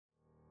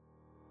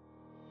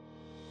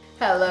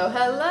Hello,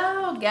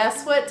 hello.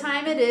 Guess what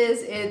time it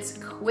is? It's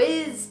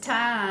quiz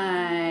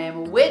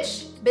time.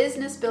 Which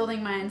business building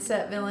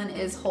mindset villain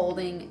is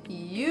holding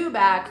you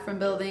back from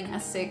building a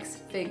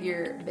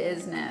six-figure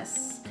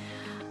business?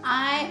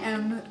 I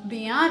am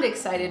beyond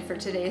excited for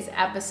today's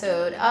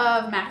episode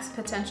of Max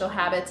Potential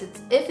Habits.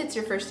 If it's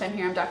your first time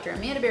here, I'm Dr.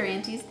 Amanda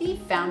Barrientos, the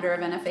founder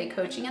of NFA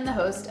Coaching and the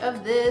host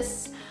of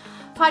this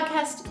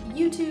podcast,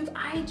 YouTube,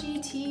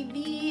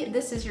 IGTV.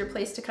 This is your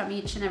place to come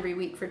each and every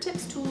week for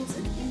tips, tools,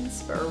 and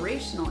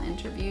inspirational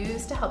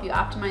interviews to help you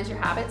optimize your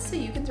habits so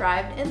you can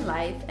thrive in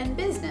life and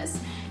business.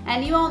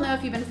 And you all know,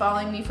 if you've been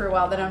following me for a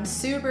while, that I'm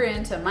super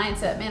into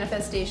mindset,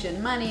 manifestation,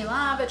 money,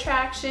 law of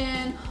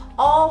attraction,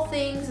 all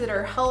things that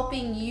are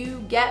helping you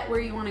get where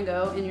you want to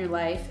go in your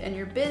life and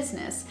your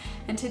business.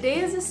 And today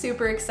is a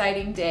super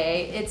exciting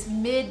day. It's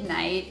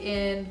midnight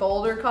in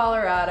Boulder,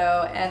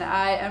 Colorado, and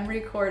I am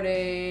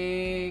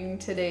recording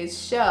today's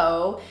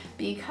show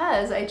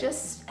because I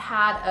just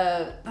had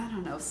a,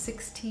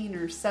 16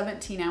 or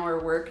 17 hour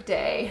work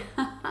day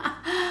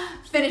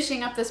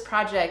finishing up this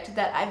project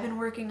that I've been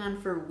working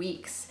on for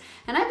weeks.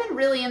 And I've been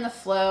really in the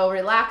flow,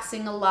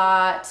 relaxing a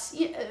lot,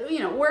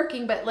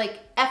 working, but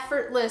like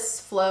effortless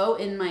flow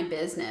in my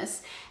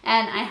business.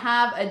 And I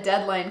have a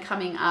deadline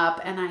coming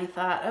up, and I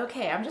thought,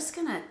 okay, I'm just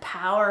gonna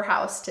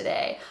powerhouse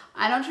today.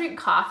 I don't drink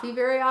coffee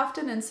very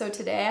often, and so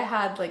today I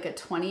had like a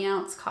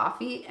 20-ounce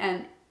coffee,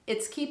 and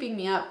it's keeping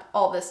me up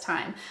all this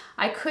time.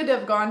 I could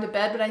have gone to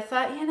bed, but I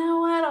thought, you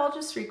know what? I'll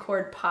just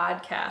record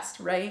podcast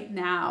right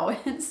now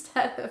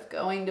instead of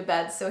going to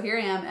bed. So here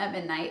I am at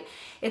midnight.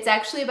 It's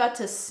actually about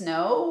to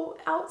snow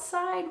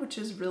outside, which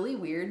is really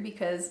weird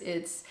because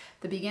it's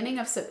the beginning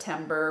of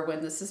September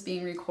when this is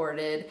being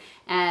recorded.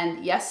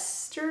 And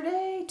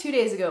yesterday, 2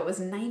 days ago, it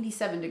was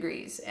 97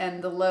 degrees,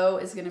 and the low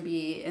is going to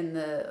be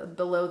in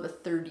below the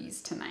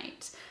 30s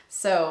tonight.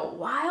 So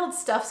wild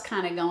stuff's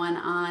kind of going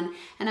on,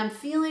 and I'm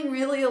feeling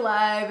really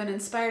alive and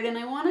inspired, and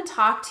I want to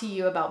talk to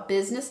you about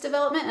business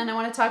development, and I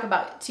want to talk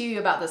to you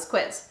about this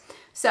quiz.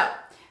 So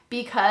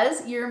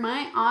because you're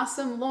my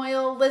awesome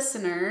loyal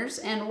listeners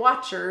and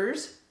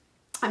watchers,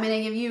 I'm going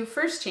to give you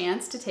first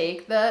chance to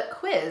take the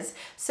quiz.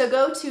 So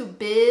go to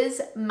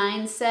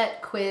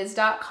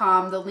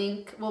bizmindsetquiz.com. The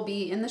link will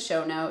be in the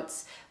show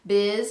notes.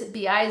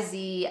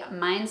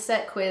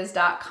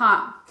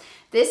 bizmindsetquiz.com.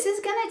 This is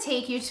going to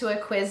take you to a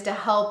quiz to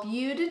help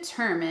you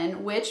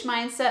determine which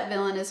mindset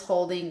villain is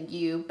holding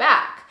you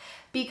back.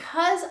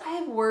 Because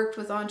I've worked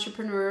with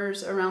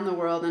entrepreneurs around the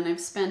world, and I've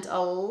spent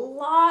a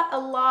lot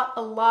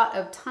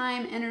of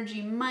time,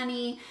 energy,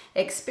 money,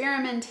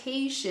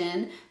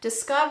 experimentation,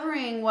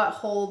 discovering what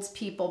holds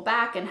people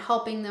back and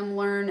helping them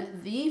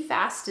learn the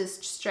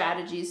fastest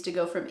strategies to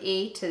go from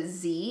A to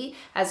Z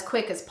as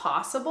quick as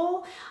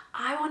possible,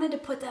 I wanted to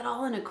put that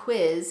all in a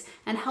quiz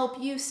and help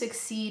you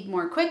succeed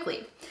more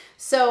quickly.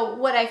 So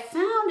what I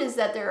found is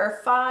that there are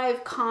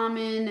 5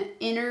 common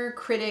inner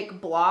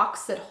critic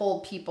blocks that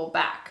hold people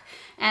back.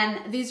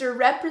 And these are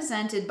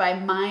represented by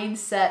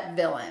mindset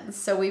villains.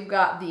 So we've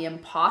got the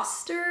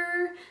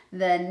imposter,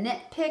 the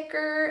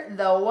nitpicker,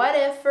 the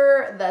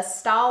what-iffer, the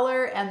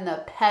staller, and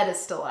the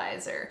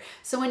pedestalizer.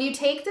 So when you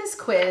take this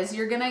quiz,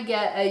 you're gonna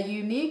get a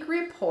unique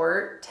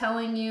report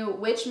telling you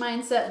which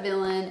mindset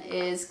villain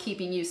is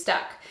keeping you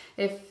stuck.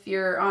 If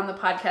you're on the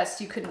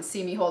podcast, you couldn't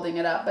see me holding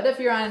it up, but if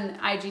you're on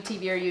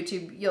IGTV or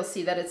YouTube, you'll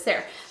see that it's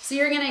there. So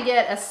you're gonna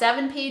get a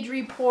 7-page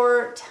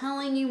report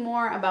telling you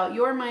more about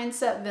your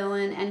mindset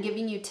villain and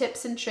giving you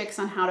tips and tricks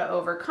on how to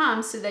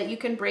overcome so that you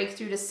can break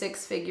through to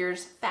 6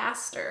 figures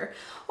faster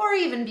or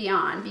even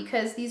beyond,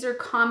 because these are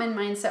common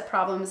mindset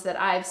problems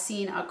that I've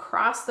seen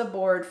across the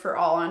board for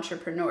all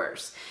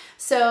entrepreneurs.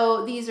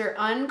 So these are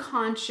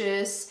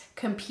unconscious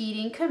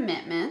competing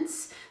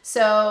commitments.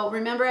 So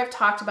remember, I've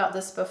talked about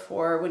this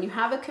before. When you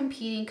have a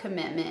competing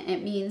commitment,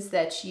 it means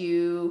that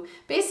you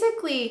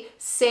basically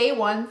say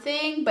one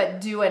thing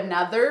but do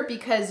another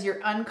because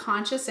your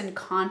unconscious and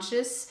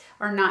conscious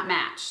are not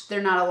matched.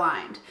 They're not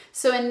aligned.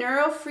 So in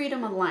Neuro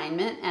Freedom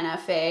Alignment,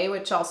 NFA,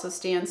 which also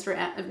stands for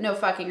no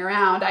fucking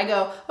around, I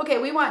go, okay,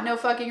 we want no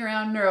fucking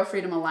around Neuro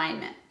Freedom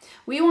Alignment.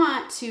 We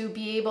want to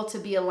be able to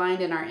be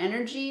aligned in our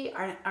energy,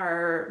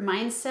 our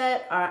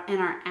mindset, and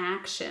our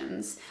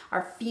actions,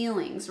 our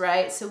feelings,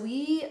 right? So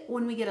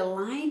when we get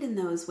aligned in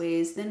those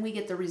ways, then we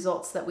get the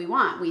results that we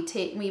want.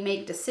 We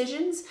make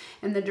decisions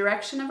in the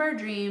direction of our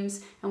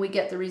dreams, and we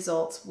get the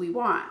results we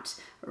want.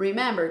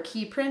 Remember,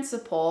 key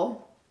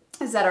principle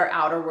is that our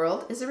outer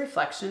world is a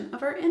reflection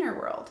of our inner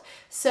world.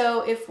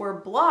 So if we're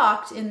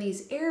blocked in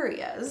these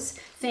areas,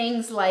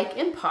 things like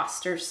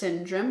imposter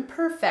syndrome,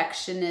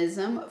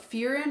 perfectionism,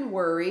 fear and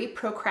worry,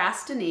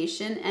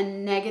 procrastination,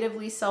 and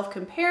negatively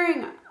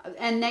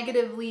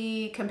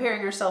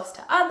comparing ourselves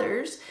to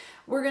others,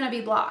 we're going to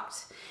be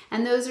blocked.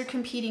 And those are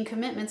competing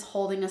commitments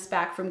holding us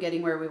back from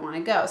getting where we want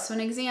to go. So an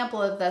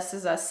example of this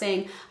is us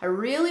saying, I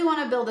really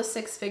want to build a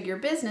 6-figure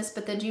business,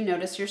 but then you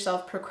notice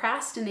yourself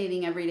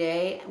procrastinating every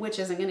day, which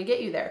isn't going to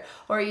get you there.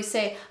 Or you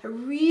say, I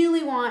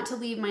really want to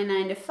leave my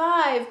 9 to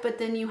 5, but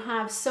then you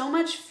have so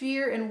much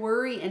fear and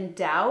worry and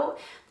doubt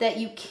that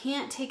you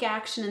can't take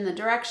action in the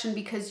direction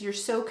because you're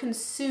so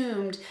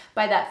consumed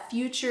by that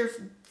future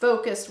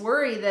focused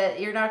worry that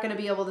you're not going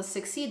to be able to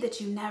succeed,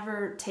 that you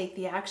never take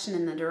the action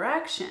in the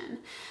direction,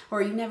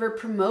 or you never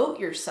promote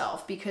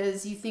yourself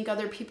because you think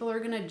other people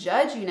are going to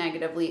judge you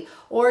negatively,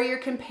 or you're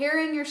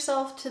comparing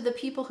yourself to the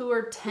people who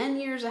are 10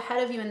 years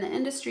ahead of you in the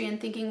industry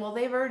and thinking, well,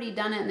 they've already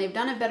done it and they've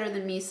done it better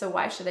than me, so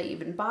why should I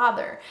even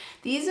bother?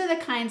 These are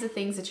the kinds of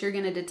things that you're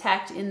going to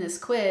detect in this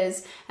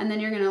quiz, and then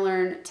you're going to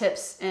learn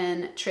tips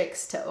and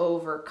tricks to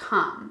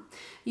overcome.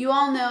 You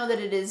all know that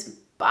it is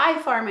by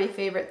far my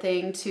favorite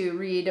thing to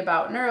read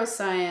about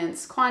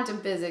neuroscience, quantum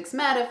physics,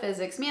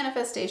 metaphysics,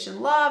 manifestation,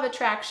 law of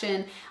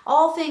attraction,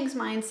 all things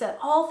mindset,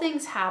 all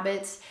things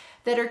habits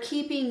that are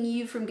keeping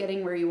you from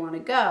getting where you want to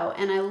go.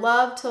 And I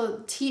love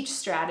to teach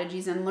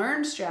strategies and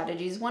learn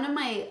strategies. One of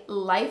my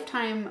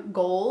lifetime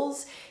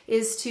goals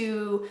is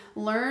to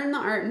learn the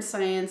art and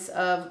science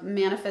of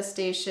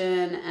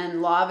manifestation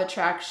and law of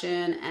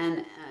attraction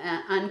and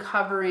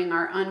uncovering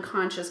our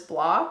unconscious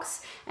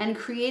blocks and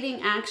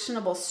creating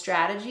actionable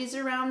strategies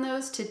around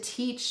those to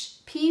teach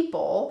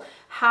people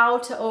how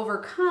to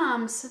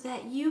overcome so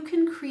that you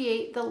can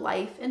create the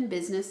life and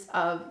business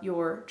of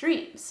your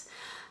dreams.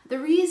 The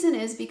reason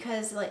is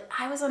because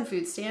I was on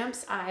food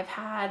stamps. I've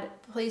had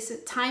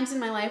times in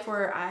my life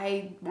where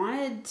I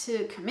wanted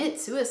to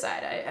commit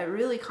suicide. I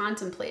really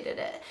contemplated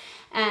it.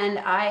 And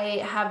I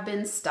have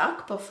been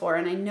stuck before,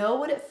 and I know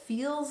what it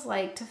feels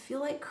like to feel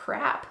like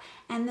crap.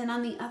 And then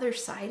on the other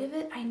side of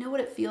it, I know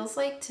what it feels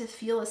like to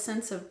feel a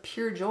sense of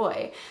pure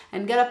joy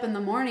and get up in the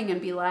morning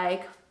and be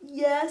like,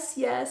 yes,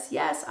 yes,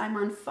 yes, I'm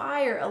on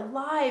fire,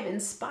 alive,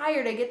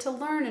 inspired. I get to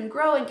learn and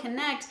grow and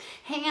connect,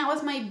 hang out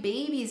with my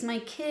babies, my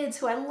kids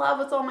who I love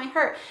with all my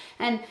heart,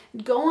 and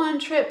go on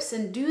trips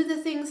and do the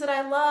things that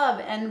I love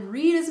and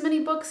read as many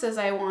books as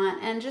I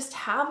want and just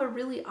have a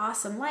really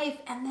awesome life,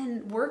 and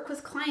then work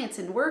with clients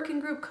and work in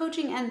group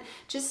coaching and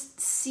just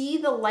see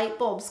the light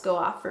bulbs go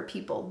off for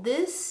people.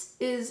 This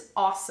is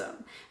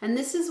awesome. And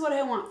this is what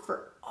I want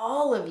for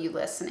all of you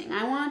listening.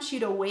 I want you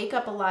to wake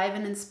up alive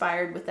and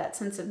inspired with that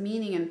sense of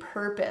meaning and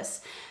purpose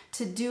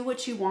to do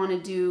what you want to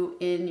do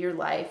in your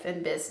life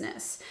and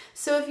business.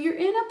 So if you're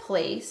in a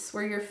place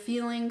where you're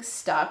feeling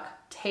stuck,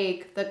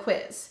 take the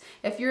quiz.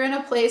 If you're in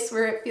a place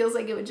where it feels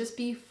like it would just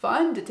be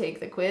fun to take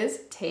the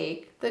quiz,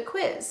 take the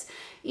quiz.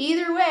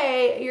 Either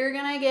way, you're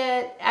going to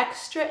get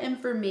extra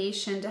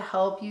information to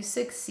help you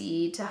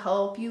succeed, to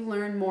help you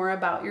learn more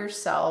about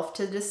yourself,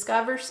 to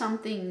discover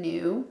something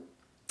new.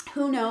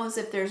 Who knows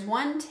if there's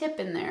one tip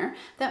in there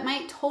that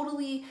might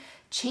totally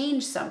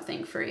change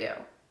something for you.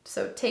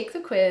 So take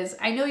the quiz.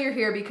 I know you're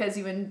here because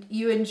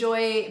you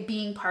enjoy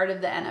being part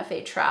of the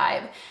NFA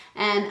tribe,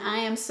 and I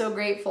am so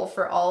grateful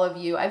for all of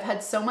you. I've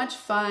had so much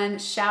fun.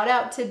 Shout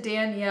out to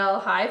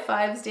Danielle. High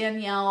fives,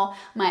 Danielle,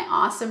 my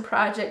awesome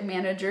project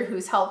manager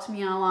who's helped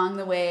me along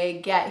the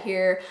way get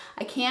here.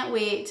 I can't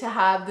wait to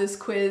have this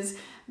quiz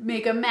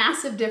make a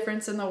massive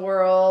difference in the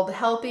world,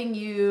 helping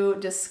you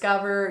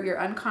discover your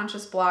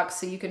unconscious blocks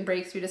so you can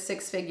break through to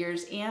 6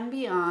 figures and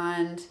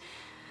beyond.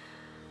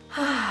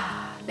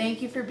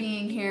 Thank you for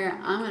being here.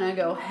 I'm gonna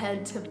go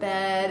head to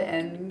bed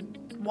and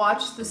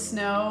watch the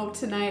snow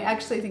tonight.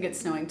 Actually, I think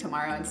it's snowing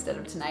tomorrow instead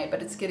of tonight,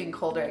 but it's getting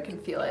colder. I can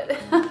feel it.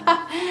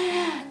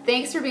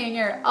 Thanks for being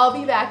here. I'll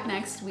be back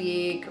next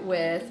week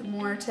with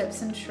more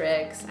tips and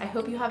tricks. I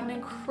hope you have an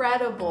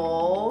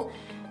incredible,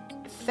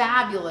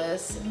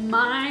 fabulous,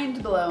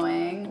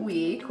 mind-blowing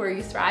week where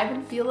you thrive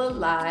and feel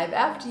alive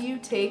after you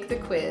take the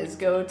quiz.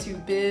 Go to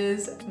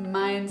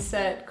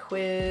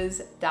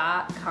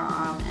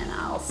bizmindsetquiz.com and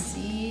I'll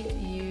see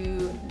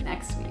you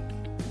next week.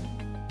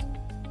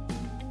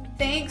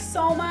 Thanks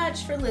so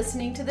much for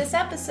listening to this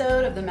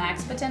episode of the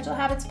Max Potential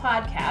Habits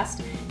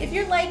podcast. If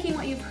you're liking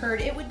what you've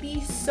heard, it would be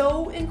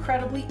so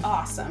incredibly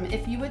awesome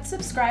if you would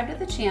subscribe to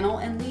the channel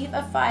and leave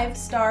a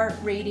 5-star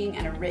rating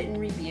and a written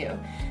review.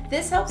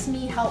 This helps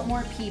me help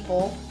more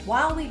people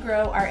while we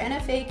grow our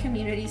NFA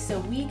community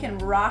so we can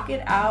rock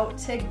it out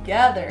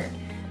together.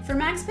 For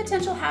Max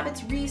Potential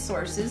Habits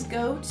resources,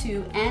 go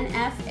to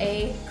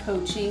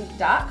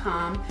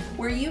nfacoaching.com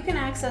where you can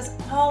access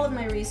all of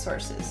my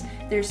resources.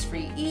 There's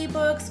free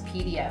ebooks,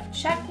 PDF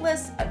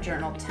checklists, a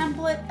journal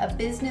template, a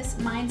business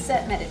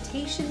mindset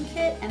meditation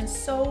kit, and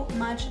so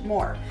much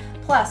more.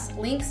 Plus,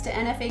 links to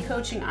NFA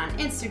coaching on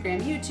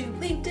Instagram, YouTube,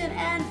 LinkedIn,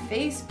 and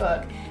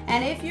Facebook.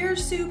 And if you're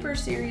super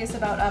serious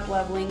about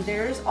up-leveling,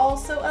 there's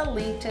also a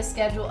link to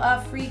schedule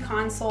a free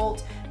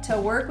consult to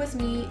work with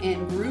me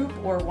in group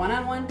or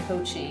one-on-one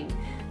coaching.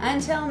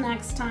 Until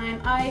next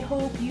time, I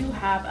hope you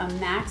have a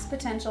Max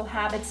Potential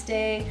Habits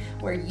Day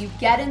where you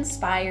get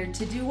inspired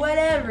to do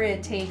whatever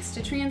it takes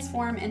to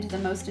transform into the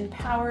most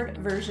empowered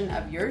version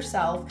of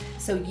yourself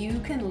so you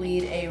can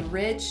lead a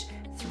rich,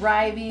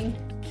 thriving,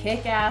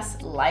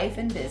 kick-ass life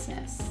and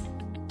business.